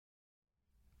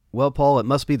Well, Paul, it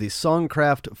must be the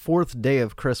Songcraft fourth day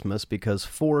of Christmas because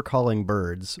 4 calling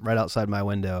birds right outside my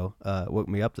window woke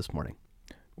me up this morning.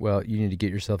 Well, you need to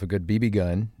get yourself a good BB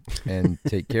gun and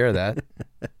take care of that.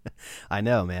 I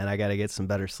know, man. I got to get some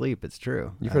better sleep. It's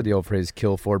true. You've heard the old phrase,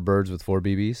 kill 4 birds with 4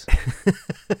 BBs?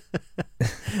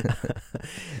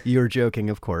 You're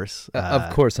joking, of course.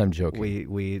 Of course I'm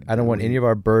joking. I don't want any of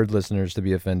our bird listeners to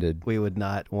be offended. We would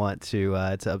not want to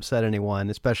upset anyone,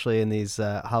 especially in these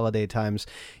holiday times.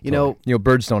 You know,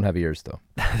 birds don't have ears, though.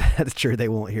 That's true. They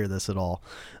won't hear this at all.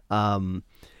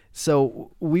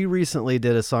 So we recently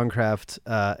did a Songcraft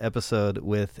episode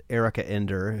with Erica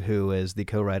Ender, who is the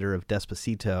co-writer of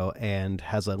Despacito and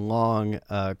has a long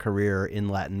career in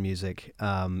Latin music.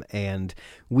 And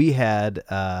we had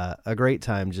a great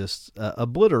time just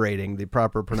obliterating the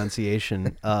proper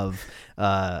pronunciation of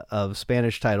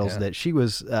Spanish titles. That she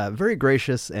was very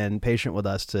gracious and patient with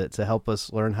us to help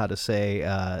us learn how to say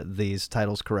these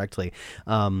titles correctly.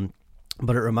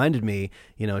 But it reminded me,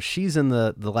 she's in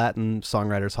the Latin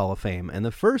Songwriters Hall of Fame. And the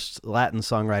first Latin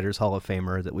Songwriters Hall of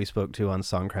Famer that we spoke to on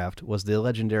Songcraft was the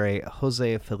legendary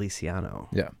Jose Feliciano.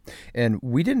 Yeah. And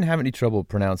we didn't have any trouble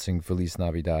pronouncing Feliz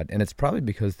Navidad. And it's probably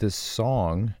because this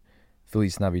song,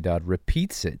 Feliz Navidad,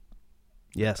 repeats it.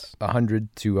 Yes.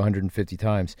 100 to 150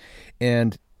 times.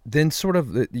 And then sort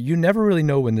of, you never really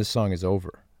know when this song is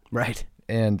over. Right.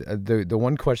 And the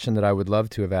one question that I would love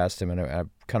to have asked him, and I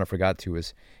kind of forgot to,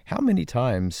 is how many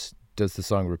times does the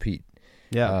song repeat?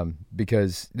 Yeah.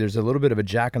 Because there's a little bit of a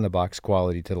jack-in-the-box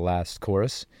quality to the last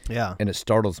chorus. Yeah. And it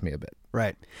startles me a bit.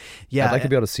 Right. Yeah. I'd like to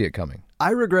be able to see it coming.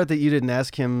 I regret that you didn't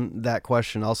ask him that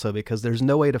question also because there's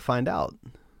no way to find out.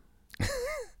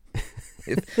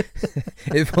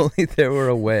 If only there were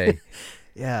a way.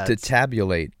 Yeah, to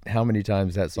tabulate how many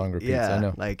times that song repeats. Yeah, I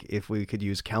know. Like if we could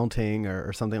use counting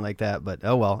or something like that. But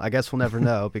oh well, I guess we'll never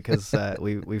know because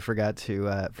we forgot to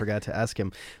ask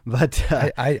him. But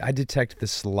I detect the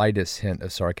slightest hint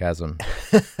of sarcasm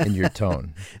in your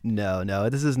tone. No,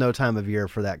 this is no time of year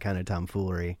for that kind of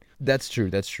tomfoolery. That's true.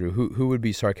 Who would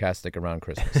be sarcastic around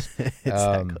Christmas?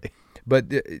 Exactly.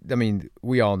 But, I mean,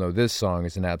 we all know this song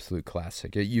is an absolute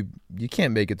classic. You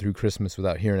can't make it through Christmas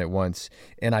without hearing it once,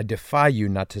 and I defy you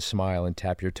not to smile and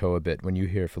tap your toe a bit when you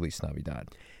hear Feliz Navidad.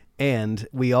 And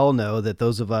we all know that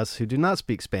those of us who do not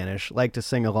speak Spanish like to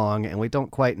sing along, and we don't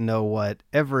quite know what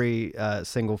every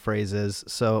single phrase is.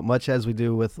 So much as we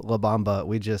do with La Bamba,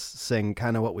 we just sing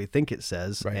kind of what we think it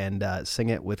says, right, and sing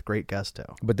it with great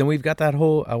gusto. But then we've got that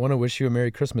whole I want to wish you a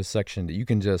Merry Christmas section that you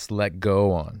can just let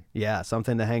go on. Yeah,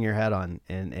 something to hang your hat on.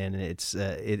 And it's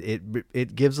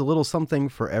it gives a little something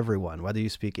for everyone, whether you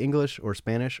speak English or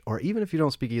Spanish, or even if you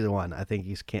don't speak either one. I think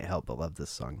you can't help but love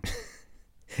this song.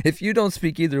 If you don't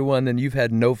speak either one, then you've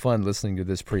had no fun listening to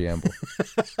this preamble.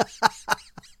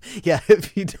 Yeah,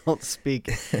 if you don't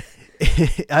speak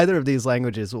either of these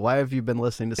languages, why have you been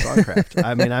listening to Songcraft?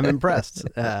 I mean, I'm impressed.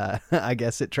 I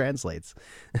guess it translates.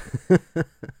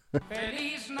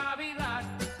 Feliz Navidad.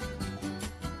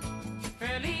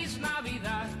 Feliz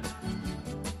Navidad.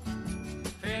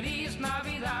 Feliz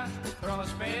Navidad.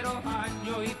 Prospero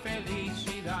año y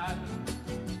felicidad.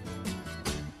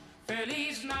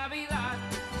 Feliz Navidad.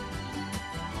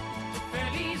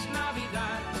 Feliz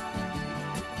Navidad.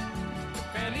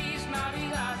 Feliz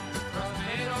Navidad.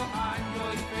 Prospero año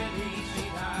y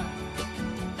felicidad.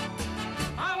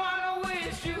 I want to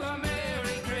wish you a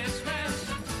Merry Christmas.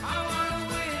 I want to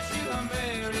wish you a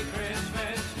Merry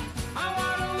Christmas. I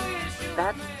want to wish you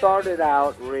That started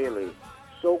out really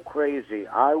so crazy.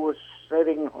 I was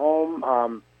sitting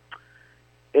home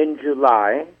in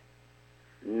July,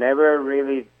 never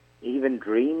really even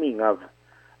dreaming of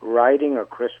writing a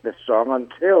Christmas song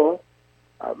until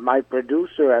my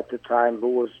producer at the time,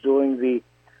 who was doing the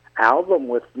album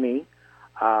with me,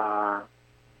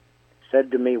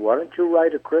 said to me, "Why don't you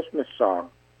write a Christmas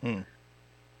song?"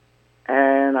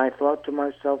 And I thought to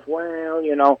myself, well,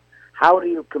 how do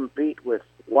you compete with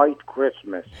White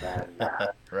Christmas and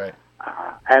right,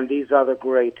 and these other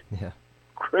great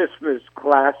Christmas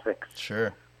classics?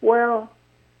 Sure. Well,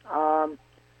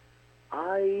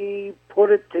 I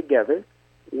put it together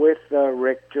with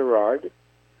Rick Gerard,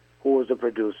 who was a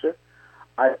producer.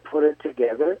 I put it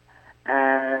together,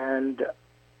 and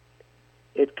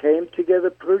it came together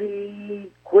pretty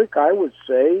quick, I would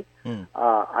say.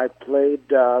 I played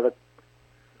the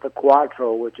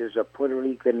cuatro, which is a Puerto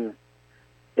Rican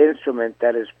instrument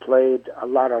that is played a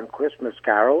lot on Christmas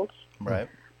carols. Right.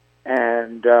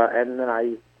 And then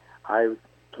I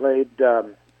played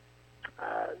the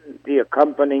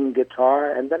accompanying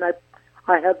guitar, and then I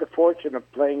had the fortune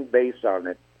of playing bass on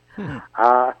it.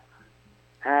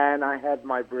 And I had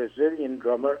my Brazilian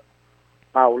drummer,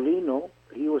 Paulino.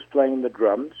 He was playing the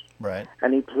drums, Right.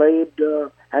 and he played.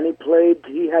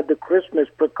 He had the Christmas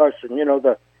percussion,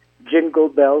 the jingle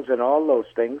bells and all those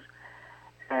things,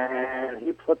 and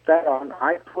he put that on.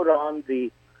 I put on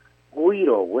the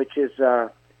guido, which is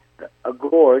a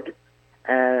gourd,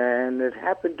 and it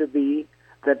happened to be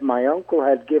that my uncle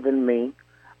had given me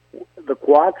the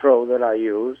cuatro that I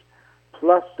use,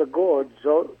 plus the gourd,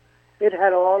 so it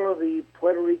had all of the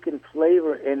Puerto Rican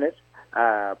flavor in it.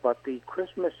 But the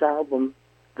Christmas album,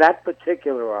 that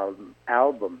particular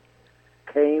album,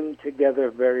 came together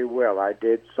very well. I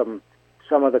did some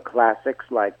of the classics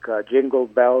like Jingle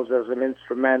Bells as an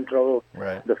instrumental,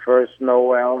 Right. The First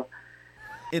Noel.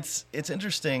 It's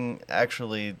interesting,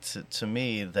 actually, to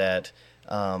me that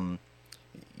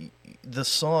the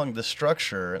song, the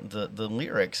structure, the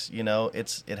lyrics,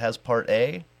 it has part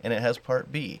A and it has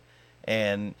part B,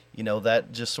 and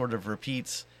that just sort of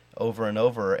repeats over and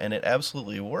over, and it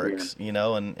absolutely works,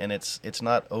 and it's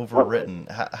not overwritten.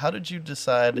 How did you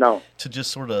decide to just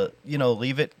sort of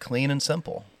leave it clean and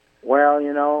simple? Well,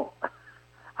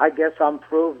 I guess I'm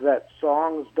proof that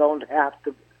songs don't have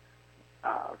to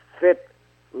fit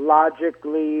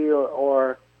logically,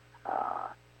 or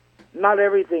not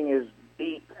everything is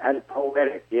deep and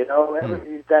poetic.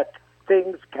 That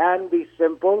things can be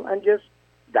simple and just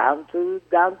down to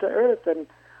earth. And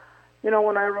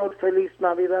when I wrote Feliz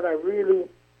Navidad, I really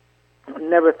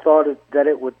never thought that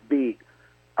it would be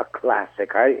a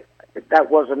classic. That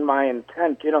wasn't my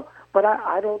intent, But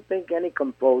I don't think any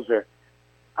composer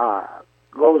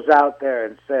goes out there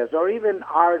and says, or even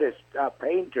artists,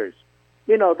 painters,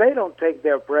 they don't take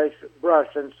their brush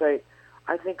and say,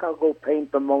 I think I'll go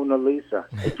paint the Mona Lisa.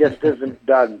 It just isn't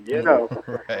done,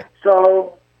 Right.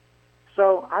 So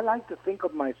I like to think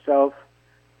of myself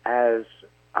as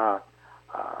a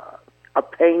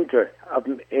painter,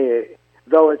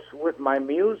 though it's with my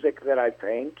music that I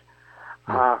paint.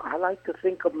 I like to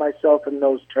think of myself in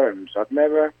those terms. I've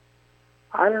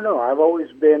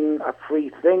always been a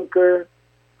free thinker,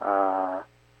 a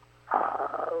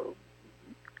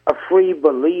free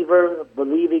believer,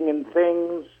 believing in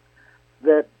things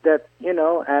that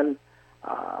and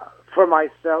for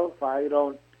myself, I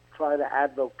don't try to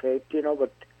advocate,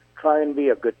 but try and be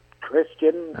a good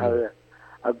Christian.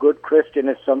 A good Christian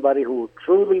is somebody who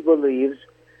truly believes,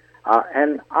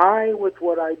 and with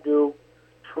what I do,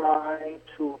 try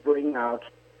to bring out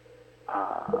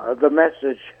the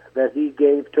message that he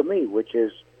gave to me, which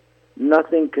is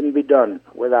nothing can be done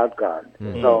without God.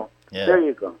 So there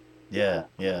you go. Yeah,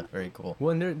 very cool.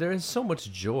 Well, and there is so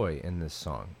much joy in this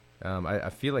song. I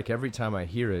feel like every time I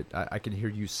hear it, I can hear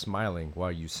you smiling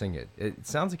while you sing it. It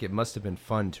sounds like it must have been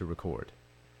fun to record.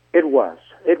 It was.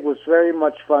 It was very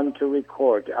much fun to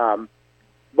record.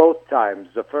 Both times.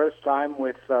 The first time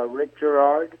with Rick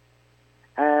Gerard,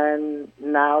 and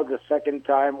now the second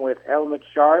time with Helmut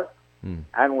Sharp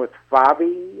and with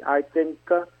Fabi. I think,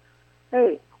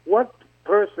 hey, what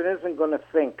person isn't going to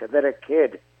think that a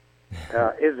kid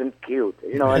isn't cute?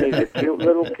 And he's a cute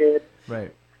little kid.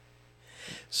 Right.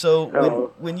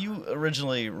 So when you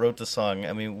originally wrote the song,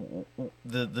 I mean,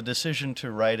 the decision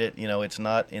to write it, it's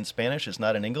not in Spanish, it's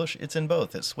not in English, it's in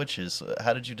both. It switches.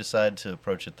 How did you decide to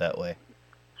approach it that way?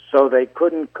 So they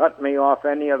couldn't cut me off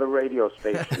any other radio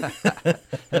station.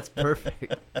 That's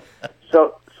perfect.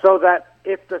 So that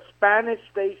if the Spanish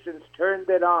stations turned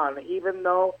it on, even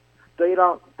though they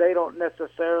don't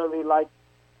necessarily like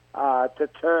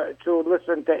to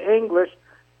listen to English,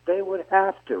 they would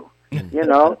have to.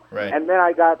 Right. And then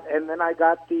I got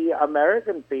the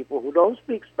American people who don't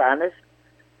speak Spanish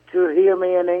to hear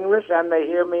me in English, and they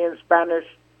hear me in Spanish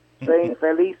saying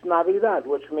Feliz Navidad,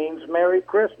 which means Merry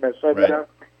Christmas. And, Right.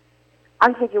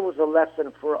 I think it was a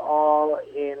lesson for all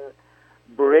in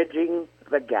bridging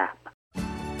the gap.